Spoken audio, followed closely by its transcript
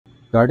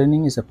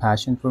Gardening is a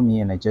passion for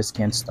me and I just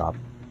can't stop.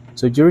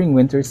 So during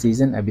winter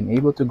season, I've been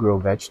able to grow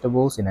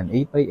vegetables in an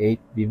 8x8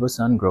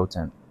 VivoSun grow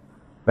tent.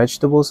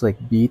 Vegetables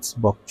like beets,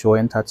 bok choy,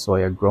 and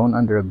tatsoi are grown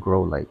under a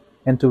grow light,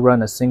 and to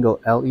run a single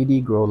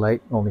LED grow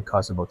light only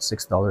costs about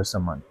 $6 a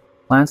month.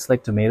 Plants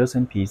like tomatoes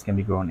and peas can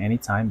be grown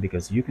anytime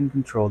because you can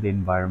control the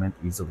environment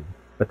easily.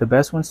 But the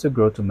best ones to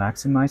grow to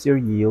maximize your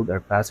yield are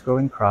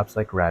fast-growing crops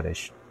like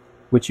radish,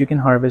 which you can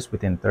harvest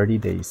within 30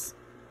 days.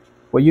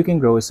 What you can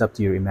grow is up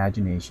to your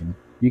imagination.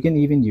 You can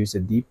even use a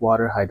deep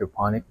water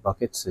hydroponic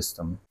bucket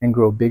system and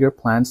grow bigger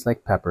plants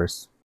like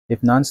peppers. If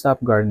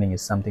nonstop gardening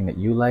is something that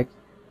you like,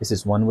 this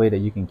is one way that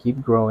you can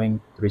keep growing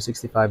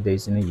 365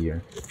 days in a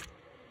year.